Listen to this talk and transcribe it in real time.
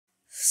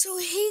So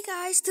hey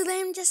guys, today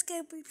I'm just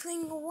gonna be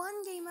playing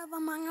one game of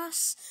Among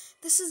Us.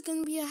 This is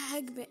gonna be a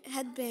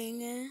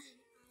headbanger.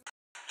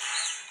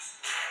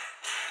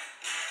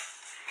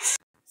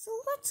 So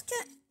let's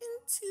get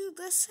into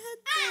this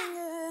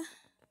headbanger.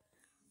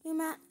 New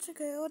match,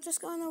 okay, we'll just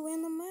go on a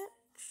random match.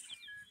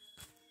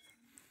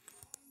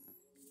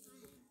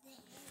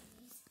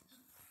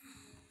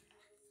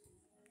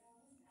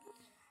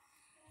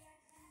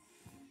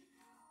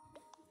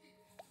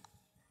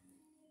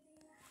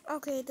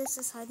 Okay, this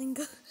is hide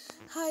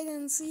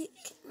and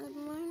seek. Never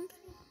mind.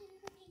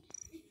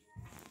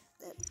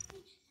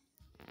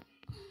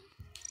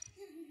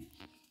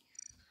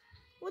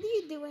 What are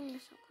you doing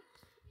yourself?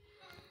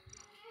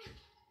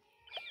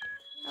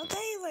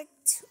 Okay, like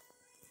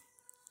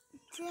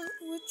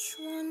which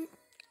one?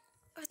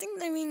 I think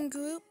they mean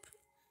group.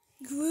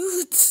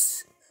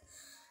 Groots.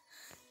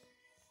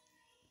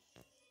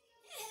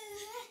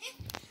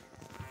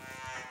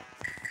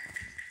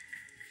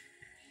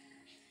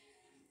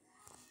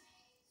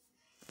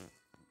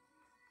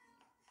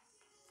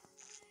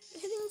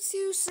 Heading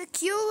to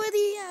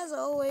security as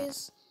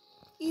always.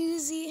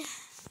 Easy.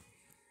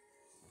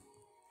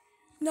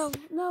 No.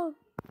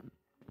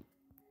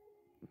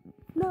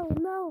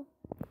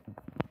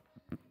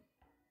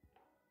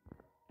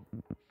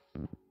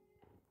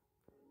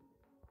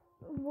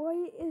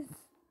 Boy is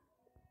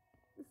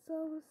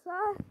so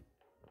sus.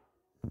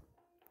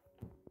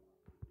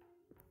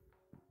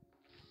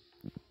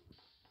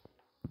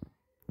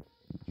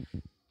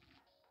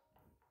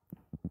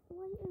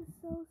 Boy is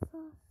so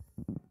sus.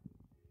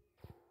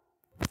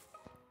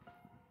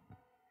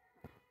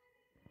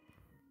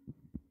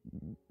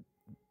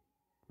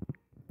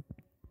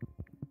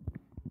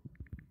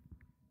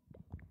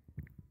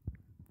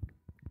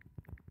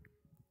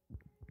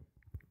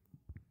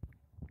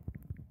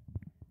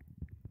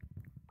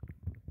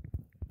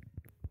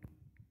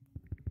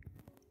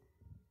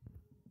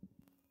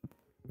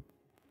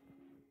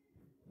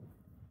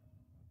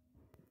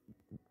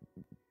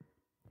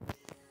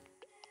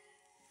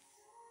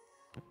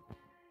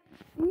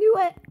 Knew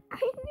it! I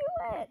knew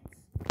it!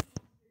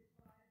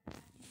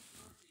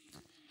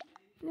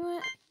 Knew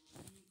it.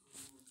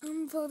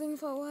 I'm voting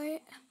for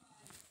white.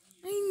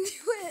 I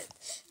knew it!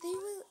 They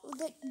were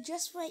like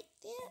just right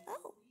there.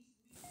 Oh.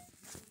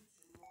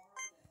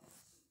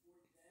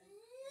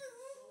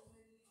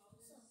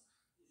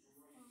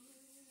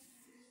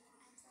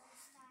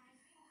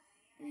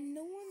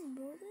 No one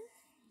voted?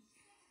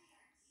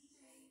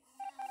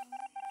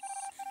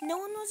 No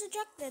one was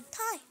ejected.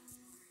 Tie.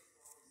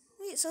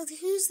 Wait, so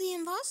who's the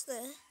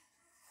imposter?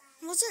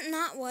 Was it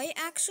not white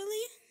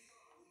actually?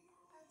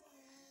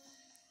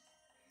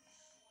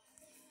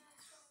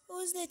 Or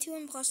was there two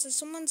imposters?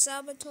 Someone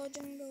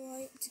sabotaging the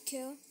white to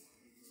kill.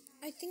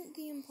 I think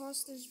the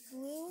imposter's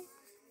blue.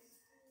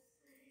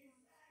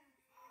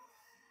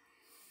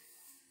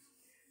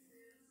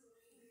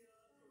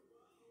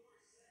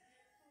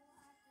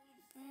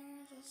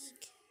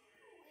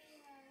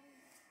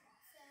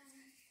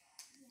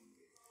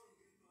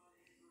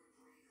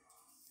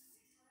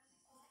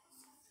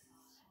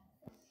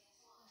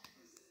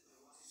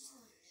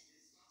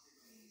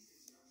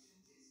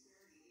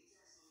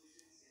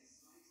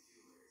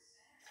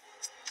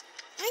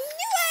 I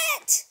knew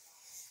it!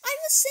 I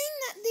was saying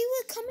that they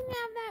were coming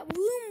out of that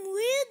room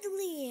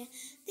weirdly.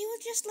 They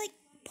were just like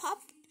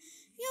pop.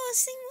 Yo, I was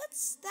saying,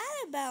 what's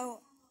that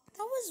about?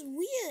 That was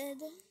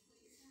weird.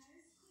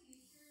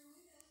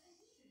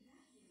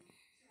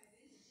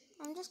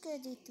 I'm just gonna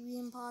do 3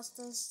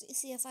 imposters to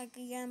see if I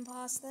can get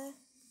imposter.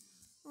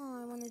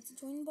 Oh, I wanted to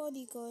join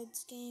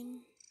bodyguards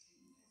game.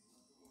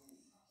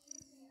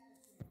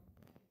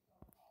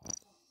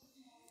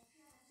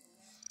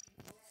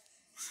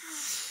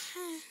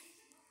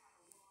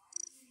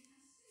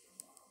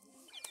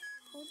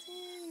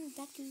 Open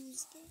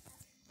Baku's game.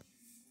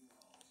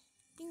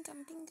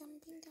 Pinkam.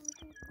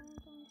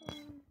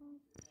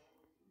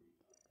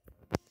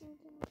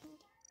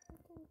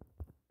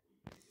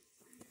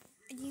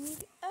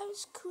 I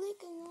was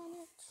clicking on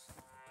it.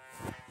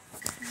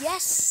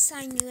 Yes,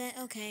 I knew it.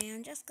 Okay,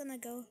 I'm just gonna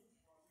go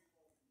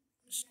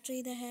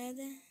straight ahead.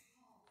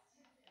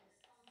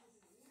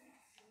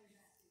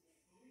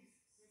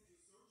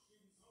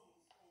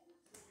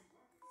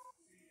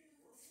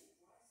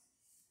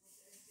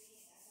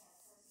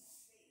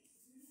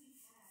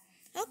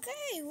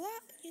 Okay,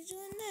 what? You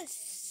doing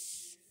this?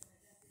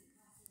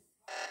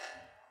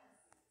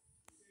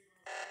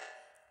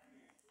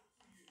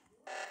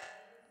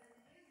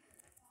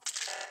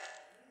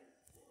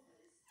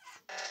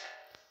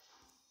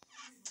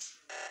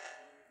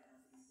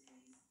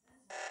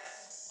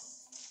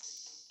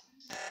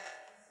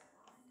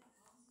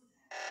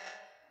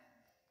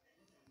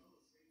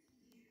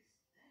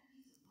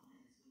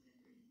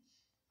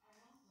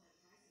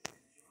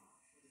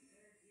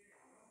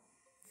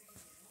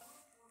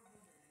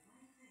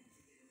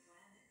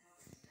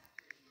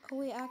 Oh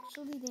wait,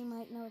 actually they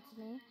might know it's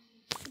me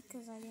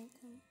because I didn't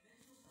come.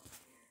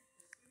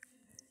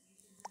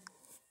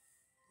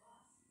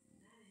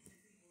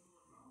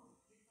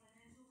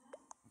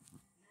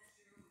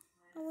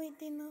 Oh wait,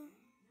 they know.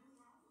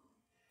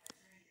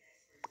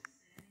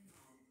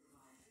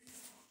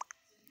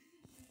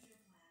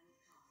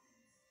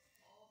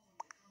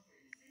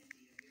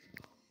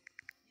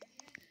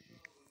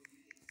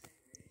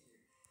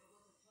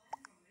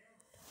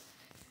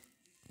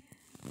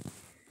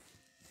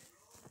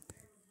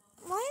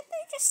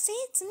 just say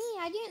it's me.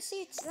 I didn't say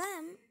it's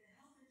them.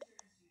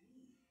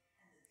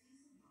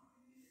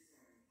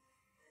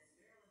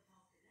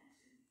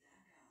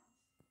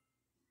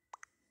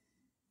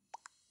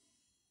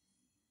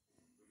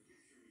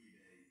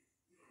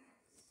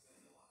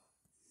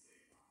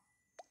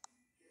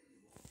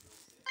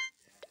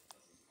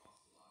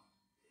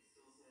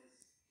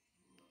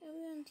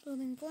 Everyone's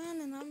voting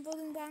Glenn, and I'm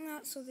voting Glenn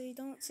out so they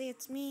don't say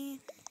it's me.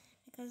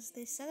 Because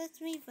they said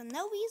it's me for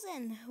no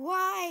reason.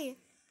 Why?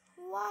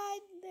 Why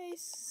did they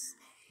say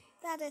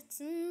that it's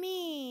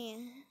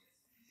me?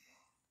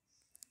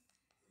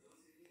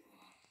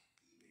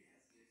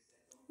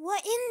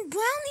 What? In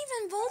Brown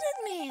even voted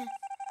me.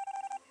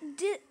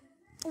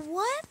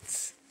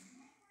 What?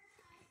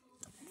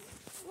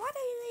 What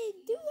are they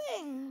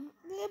doing?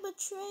 They're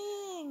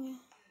betraying.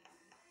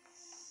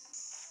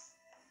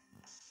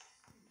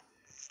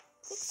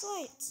 Fix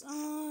lights.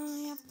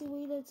 I have to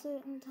wait a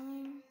certain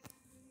time.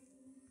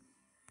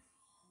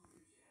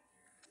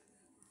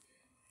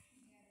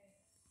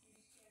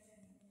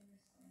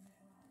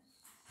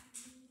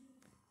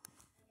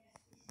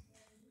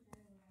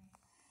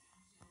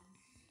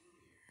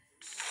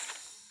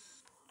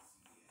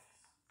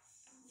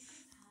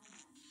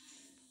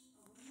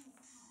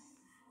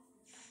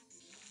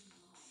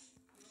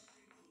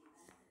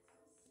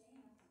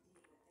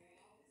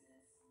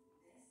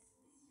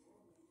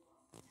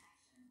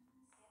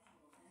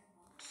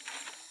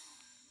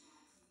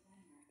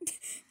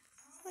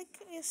 Like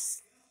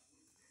this.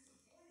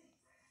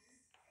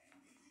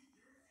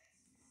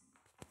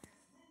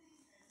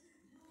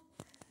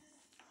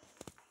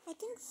 I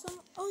think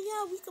some. Oh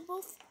yeah, we could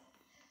both.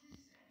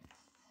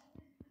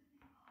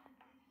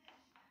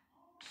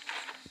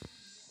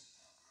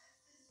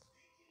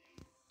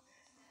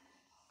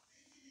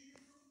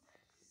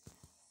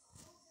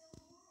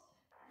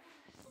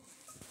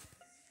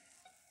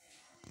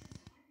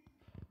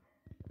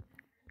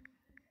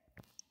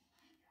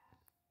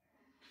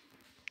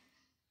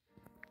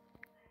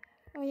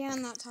 Oh yeah,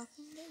 I'm not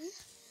talking.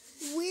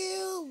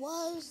 Where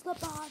was the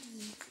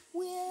body?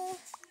 Where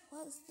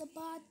was the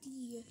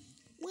body?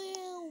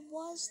 Where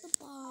was the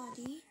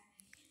body?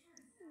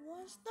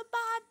 Was the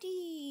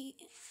body?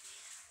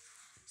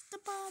 The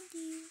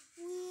body.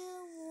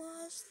 Where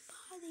was the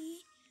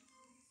body?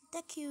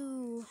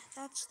 Deku.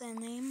 That's their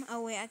name.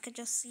 Oh wait, I could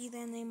just see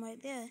their name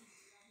right there.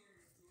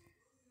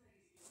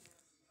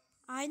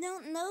 I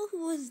don't know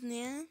who was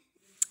near.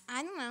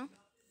 I don't know.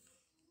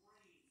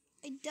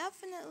 I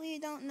definitely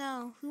don't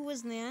know who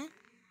was near.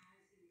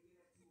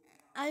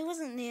 I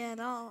wasn't near at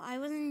all. I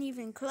wasn't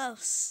even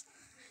close.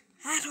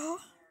 At all.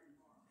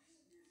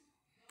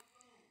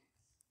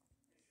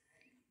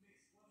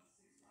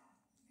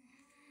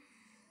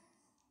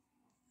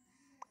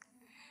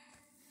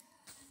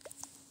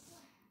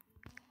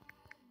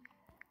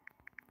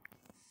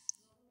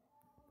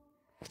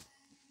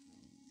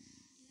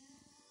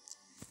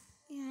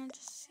 Yeah,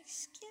 just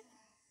skip.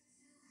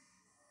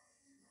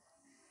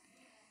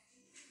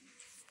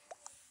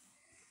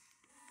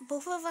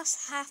 Both of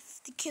us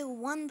have to kill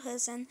one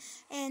person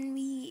and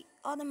we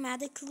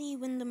automatically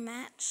win the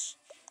match.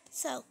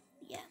 So,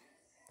 yeah.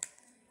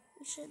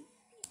 We should.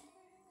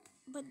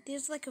 But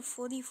there's like a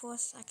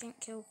 44-second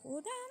kill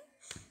cooldown.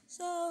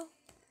 So,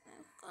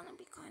 it's gonna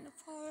be kind of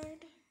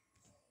hard.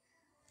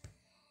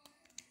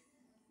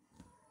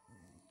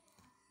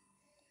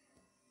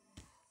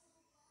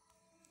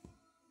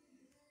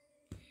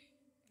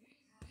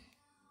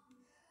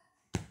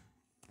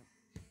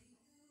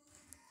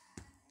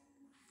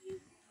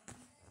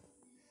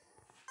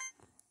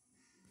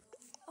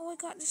 Oh, I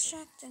got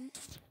distracted.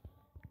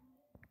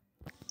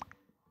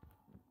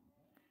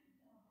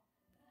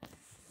 I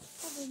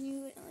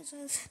knew it was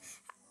just,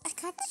 I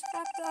got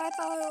distracted. I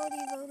thought I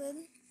already voted.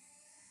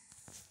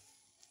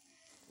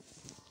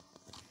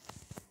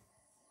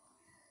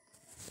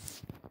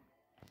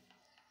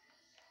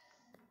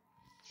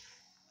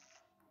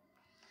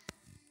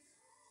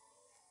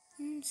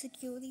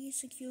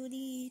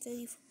 Security,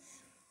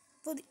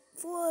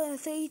 34,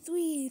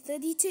 33,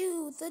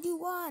 32,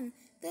 31,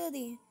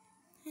 30,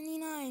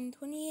 29,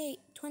 28,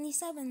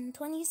 27,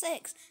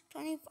 26,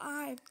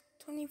 25,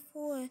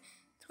 24,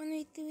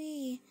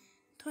 23,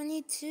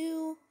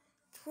 22,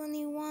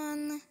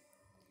 21.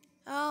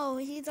 Oh,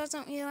 he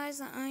doesn't realize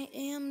that I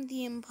am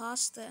the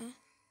imposter.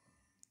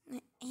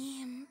 I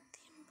am the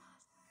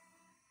imposter.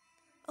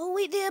 Oh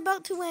wait, they're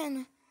about to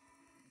win.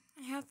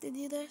 I have to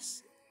do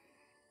this.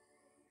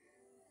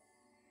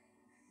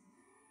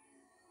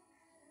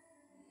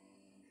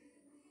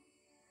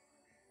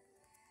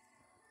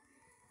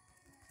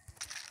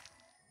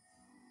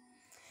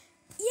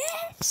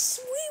 Yes,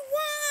 we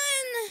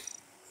won!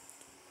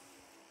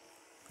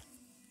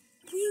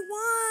 We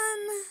won!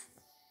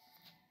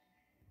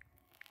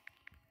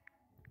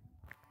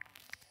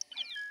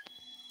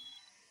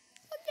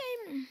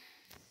 Okay.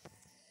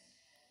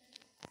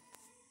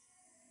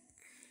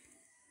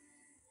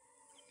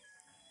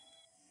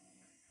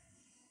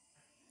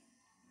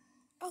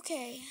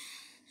 Okay.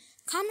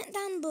 Comment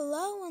down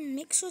below and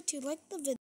make sure to like the video.